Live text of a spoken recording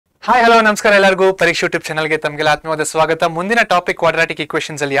Hi hello ನಮಸ್ಕಾರ ಎಲ್ಲರಿಗೂ ಪರೀಕ್ಷೆ ಯೂಟ್ಯೂಬ್ ಚಾನಲ್ಗೆ ತಮಗೆಲ್ಲ ಆತ್ಮೀಯವಾದ ಸ್ವಾಗತ. ಮುಂದಿನ ಟಾಪಿಕ್ ಕ್ವಾಡ್ರಾಟಿಕ್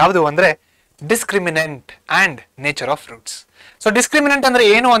ಈಕ್ವೇಷನ್ಸ್ ಅಲ್ಲಿ ಯಾವುದು ಅಂದ್ರೆ discriminant and nature of roots. So discriminant ಅಂದ್ರೆ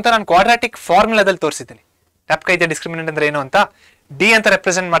ಏನು ಅಂತ ನಾನು ಕ್ವಾಡ್ರಾಟಿಕ್ ಫಾರ್ಮುಲಾದಲ್ಲಿ ತೋರಿಸಿದ್ದೀನಿ. ಜ್ಞಾಪಕ ಇದೆ ಡಿಸ್ಕ್ರಿಮಿನೆಂಟ್ ಅಂದ್ರೆ ಏನು ಅಂತ? ಡಿ ಅಂತ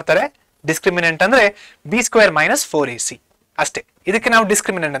ರೆಪ್ರೆಸೆಂಟ್ ಮಾಡ್ತಾರೆ. ಡಿಸ್ಕ್ರಿಮಿನೆಂಟ್ ಅಂದ್ರೆ b² - 4ac ಅಷ್ಟೇ. ಇದಕ್ಕೆ ನಾವು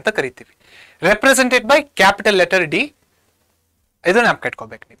ಡಿಸ್ಕ್ರಿಮಿನೆಂಟ್ ಅಂತ ಕರಿತೀವಿ. Represented by capital letter D. ಇದು ಜ್ಞಾಪಕ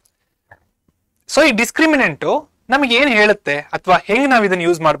ಇಟ್ಕೋಬೇಕು ನೀವು. ಸೊ ಈ ಡಿಸ್ಕ್ರಿಮಿನೆಂಟ್ ನಮಗೆ ಏನ್ ಹೇಳುತ್ತೆ ಅಥವಾ ಹೇಗೆ ನಾವು ಇದನ್ನ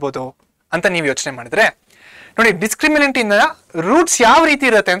ಯೂಸ್ ಮಾಡ್ಬೋದು ಅಂತ ನೀವು ಯೋಚನೆ ಮಾಡಿದ್ರೆ ನೋಡಿ, ಡಿಸ್ಕ್ರಿಮಿನೆಂಟ್ ಇಂದ ರೂಟ್ಸ್ ಯಾವ ರೀತಿ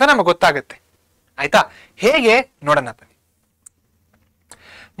ಇರುತ್ತೆ ಅಂತ ನಮಗೆ ಗೊತ್ತಾಗುತ್ತೆ. ಆಯ್ತಾ? ಹೇಗೆ ನೋಡೋಣ ಬನ್ನಿ.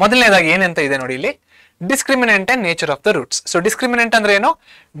 ಮೊದಲನೇದಾಗಿ ಏನಂತ ಇದೆ ನೋಡಿ ಇಲ್ಲಿ, discriminant and nature of the roots. So discriminant ಅಂದ್ರೆ ಏನು?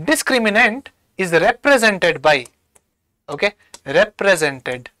 Discriminant is represented by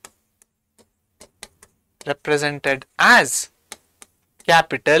represented as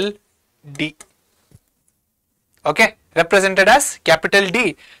capital D. Okay, represented as capital D.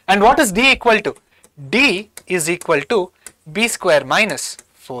 And what is D equal to? D is equal to b² -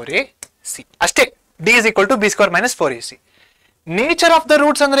 4ac. ಅಷ್ಟೇ. D is equal to b² - 4ac. Nature of the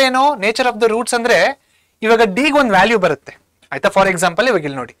roots ಅಂದ್ರೆ ಏನು? Nature of the roots ಅಂದ್ರೆ ಇವಾಗ D ಗೆ ಒಂದು value ಬರುತ್ತೆ. ಆಯ್ತಾ? For example ಇವಾಗ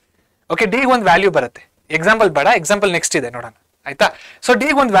ಇಲ್ಲಿ ನೋಡಿ. ಓಕೆ, D ಗೆ ಒಂದು ವ್ಯಾಲ್ಯೂ ಬರುತ್ತೆ. ಎಕ್ಸಾಂಪಲ್ ಬೇಡ, ಎಕ್ಸಾಂಪಲ್ ನೆಕ್ಸ್ಟ್ ಇದೆ ನೋಡೋಣ. ಆಯ್ತಾ? ಸೊ D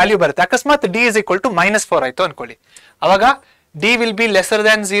ಗೆ ಒಂದು ವ್ಯಾಲ್ಯೂ ಬರುತ್ತೆ. ಅಕಸ್ಮಾತ್ D is equal to -4 ಆಯ್ತು ಅನ್ಕೊಳ್ಳಿ. ಅವಾಗ D will be lesser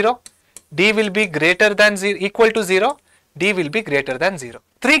than 0, D will be greater than 0, equal to 0, D will be greater than 0.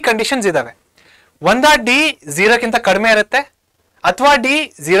 3 conditions ಇದಾವೆ. ಒಂದ D 0ಕ್ಕಿಂತ ಕಡಿಮೆ ಇರುತ್ತೆ, ಅಥವಾ D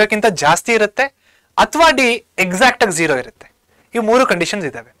 0ಕ್ಕಿಂತ ಜಾಸ್ತಿ ಇರುತ್ತೆ, ಅಥವಾ D ಎಕ್ಸಾಕ್ಟ್ ಆಗಿ 0 ಇರುತ್ತೆ. ಈ 3 ಕಂಡೀಷನ್ಸ್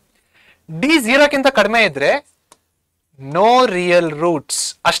ಇದಾವೆ. D 0ಕ್ಕಿಂತ ಕಡಿಮೆ ಇದ್ರೆ ನೋ ರಿಯಲ್ ರೂಟ್ಸ್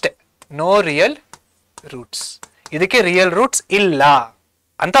ಅಷ್ಟೇ. No real roots. ಇದಕ್ಕೆ ರಿಯಲ್ ರೂಟ್ಸ್ ಇಲ್ಲ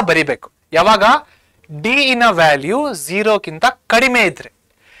ಅಂತ ಬರಿಬೇಕು. ಯಾವಾಗ D ಇನ ವ್ಯಾಲ್ಯೂ 0ಕ್ಕಿಂತ ಕಡಿಮೆ ಇದ್ರೆ.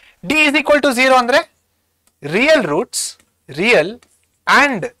 D is equal to 0 ಅಂದ್ರೆ real roots, real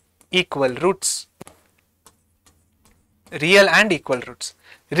and equal roots. Real and equal roots.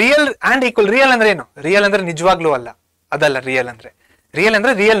 Real and equal. Real ಅಂದ್ರೆ ಏನು? ರಿಯಲ್ ಅಂದ್ರೆ ನಿಜವಾಗ್ಲೂ ಅಲ್ಲ, ಅದಲ್ಲ ರಿಯಲ್ ಅಂದ್ರೆ. ರಿಯಲ್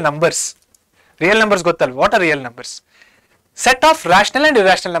ಅಂದ್ರೆ ರಿಯಲ್ ನಂಬರ್ಸ್. ರಿಯಲ್ ನಂಬರ್ಸ್ ಗೊತ್ತಲ್ವ? What are real numbers? Set of rational and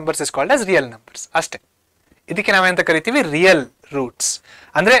irrational numbers is called as real numbers ಅಷ್ಟೇ. ಇದಕ್ಕೆ ನಾವೆಂತ ಕರಿತೀವಿ? Real roots.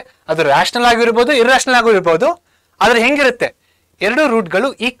 ಅಂದ್ರೆ ಅದು ರಾಷನಲ್ ಆಗಿರ್ಬೋದು, ಇರ್ರಾಷನಲ್ ಆಗೂ ಇರ್ಬೋದು. ಆದ್ರೆ ಹೆಂಗಿರುತ್ತೆ? ಎರಡು ರೂಟ್ಗಳು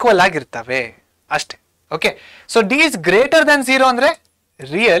ಈಕ್ವಲ್ ಆಗಿರ್ತವೆ ಅಷ್ಟೇ. Okay, so D is greater than 0 ಅಂದ್ರೆ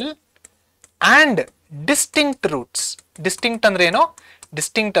real and distinct roots. Distinct ಅಂದ್ರೆ ಏನು?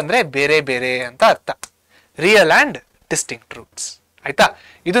 ಡಿಸ್ಟಿಂಕ್ಟ್ ಅಂದ್ರೆ ಬೇರೆ ಬೇರೆ ಅಂತ ಅರ್ಥ. Real and distinct roots. ಆಯ್ತಾ?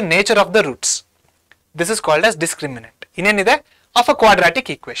 ಇದು nature of the roots. This is called as discriminant. ಇನ್ನೇನಿದೆ? Of a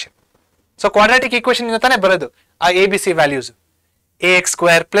quadratic equation. So quadratic equation ಇಂದ ತಾನೇ ಬರೋದು ಆ ABC values. ax²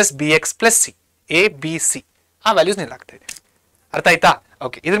 + bx + c, ABC ಆ ವ್ಯಾಲ್ಯೂಸ್ ನೀಡಲಾಗ್ತಾ ಇದೆ. ಅರ್ಥ ಆಯ್ತಾ?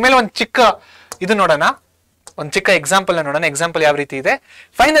 ಓಕೆ, ಇದ್ರ ಮೇಲೆ ಒಂದು ಚಿಕ್ಕ ಇದು ನೋಡೋಣ, ಒಂದು ಚಿಕ್ಕ ಎಕ್ಸಾಂಪಲ್ ನೋಡೋಣ. ಎಕ್ಸಾಂಪಲ್ ಯಾವ ರೀತಿ ಇದೆ?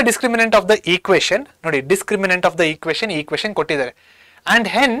 Find the discriminant of the equation. ನೋಡಿ, discriminant of the equation, equation ಕೊಟ್ಟಿದ್ದಾರೆ. And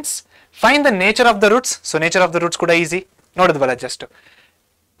hence find the nature of the roots. So nature of the roots ಕೂಡ easy ನೋಡಿದ್ವಲ್ಲ just.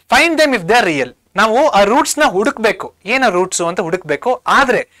 Find them if they are real. ನಾವು ಆ roots ನ ಹುಡುಕ್ಬೇಕು. ಏನ roots ಅಂತ ಹುಡುಕ್ಬೇಕು.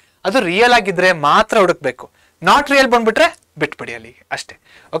 ಆದ್ರೆ ಅದು ರಿಯಲ್ ಆಗಿದ್ರೆ ಮಾತ್ರ ಹುಡುಕ್ಬೇಕು. ನಾಟ್ ರಿಯಲ್ ಬಂದ್ಬಿಟ್ರೆ ಬಿಟ್ಬಿಡಿ ಅಲ್ಲಿಗೆ ಅಷ್ಟೇ.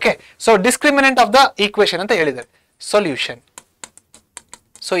 Okay, so discriminant of the equation ಅಂತ ಹೇಳಿದ್ದಾರೆ. ಸೊಲ್ಯೂಷನ್.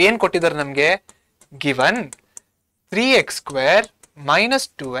 ಸೊ ಏನ್ ಕೊಟ್ಟಿದ್ದಾರೆ ನಮ್ಗೆ? Given 3x²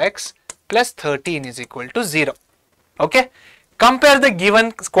 - 2x + 13 is equal to 0. Okay, compare the given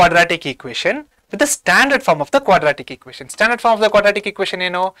quadratic equation with the standard form of the quadratic equation. Standard form of the quadratic equation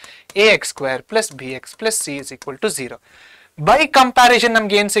ಏನು? ax² + bx + c is equal to 0. By comparison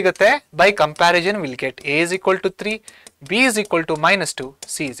ನಮ್ಗೆ ಏನ್ ಸಿಗುತ್ತೆ? By comparison we'll get a is equal to 3, b is equal to -2,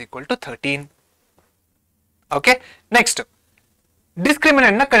 c is equal to 13. Okay, next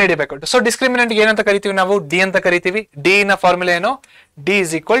discriminant ನ ಕಂಡುಹಿಡಿಯಬೇಕು. So discriminant ಏನಂತ ಕರಿತೀವಿ ನಾವು? D ಅಂತ ಕರಿತೀವಿ. ಡಿ ನ ಫಾರ್ಮುಲಾ ಏನು? D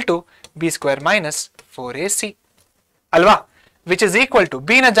is equal to b² - 4ac ಅಲ್ವಾ? Which is equal to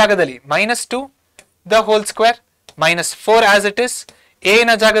b ನ ಜಾಗದಲ್ಲಿ -2 the whole square -4 as it is, a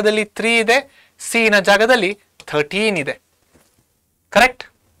ನ ಜಾಗದಲ್ಲಿ 3 ಇದೆ, c ನ ಜಾಗದಲ್ಲಿ 13 ಇದೆ. Correct?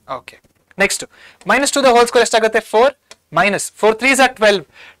 Okay, next -2 the whole square ಎಷ್ಟಾಗುತ್ತೆ? 4 -4 3s are 12.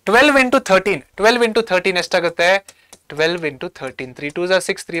 12 into 13. 12 into 13 ಎಷ್ಟಾಗುತ್ತೆ? 12 into 13. 3 2s are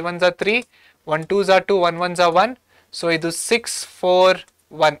 6, 3 1s are 3, 1 2s are 2, 1 1s are 1. So ಇದು 6 4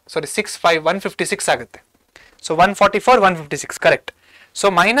 1 ಸಾರಿ 6 5 156 ಆಗುತ್ತೆ. So 144 156 correct. ಸೊ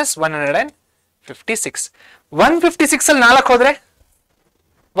 -156. 156 ಅಲ್ಲಿ 4 ಹೋದ್ರೆ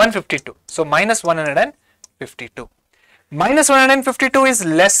 152. So -152. -152 is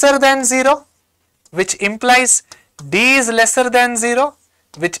lesser than 0, which implies D is lesser than 0,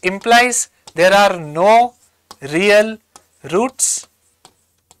 which implies there are no real roots.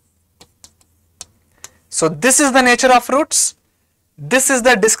 So this is the nature of roots. this is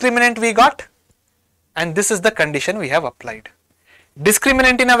the discriminant we got and this is the condition we have applied.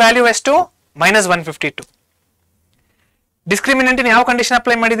 Discriminant in a value ಎಷ್ಟು minus 152. Discriminant in ಯಾವ condition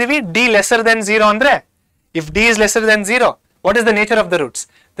apply ಮಾಡಿದೀವಿ? D lesser than 0 ಅಂದ್ರೆ if D is lesser than 0, what is the nature of the roots?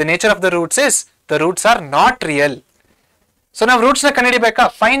 The nature of the roots is the roots are not real. So now roots na ಕಂಡುಹಿಡಿಯಬೇಕಾ?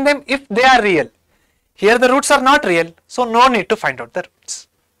 Find them if they are real. Here the roots are not real, so no need to find out the roots.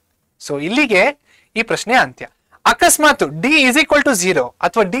 So ಇಲ್ಲಿಗೆ ಈ ಪ್ರಶ್ನೆ ಅಂತ್ಯ. ಅಕಸ್ಮಾತ್ D is equal to 0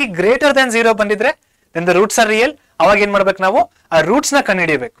 ಅಥವಾ D greater than 0 ಬಂದಿದ್ರೆ then the roots are real. ಅವಾಗ ಏನ್ ಮಾಡ್ಬೇಕು ನಾವು? ಆ ರೂಟ್ಸ್ ನ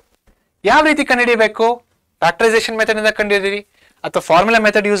ಕಂಡುಹಿಡಿಯಬೇಕು. ಯಾವ ರೀತಿ ಕಂಡುಹಿಡಿಯಬೇಕು? ಫ್ಯಾಕ್ಟರೈಸೇಷನ್ ಮೆಥಡ್ ಇಂದ ಕಂಡುಹಿಡಿಯಿರಿ ಅಥವಾ ಫಾರ್ಮುಲಾ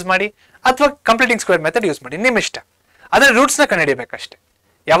ಮೆಥಡ್ ಯೂಸ್ ಮಾಡಿ ಅಥವಾ ಕಂಪ್ಲೀಟಿಂಗ್ ಸ್ಕ್ವೇರ್ ಮೆಥಡ್ ಯೂಸ್ ಮಾಡಿ, ನಿಮ್ಮ ಇಷ್ಟ. ಅದರ ರೂಟ್ಸ್ ನ ಕಂಡುಹಿಡಿಯಬೇಕಷ್ಟೇ.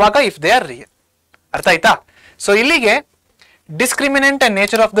 ಯಾವಾಗ? If they are real. ಅರ್ಥ ಆಯ್ತಾ? ಸೊ ಇಲ್ಲಿಗೆ discriminant and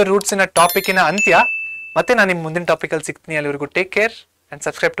nature of the roots ಇನ ಟಾಪಿಕ್ನ ಅಂತ್ಯ. ಮತ್ತೆ ನಾನು ನಿಮ್ಮ ಮುಂದಿನ ಟಾಪಿಕ್ ಅಲ್ಲಿ ಸಿಗ್ತೀನಿ. ಅಲ್ಲಿವರೆಗೂ take care and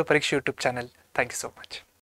subscribe to ಪರೀಕ್ಷೆ YouTube channel. Thank you so much.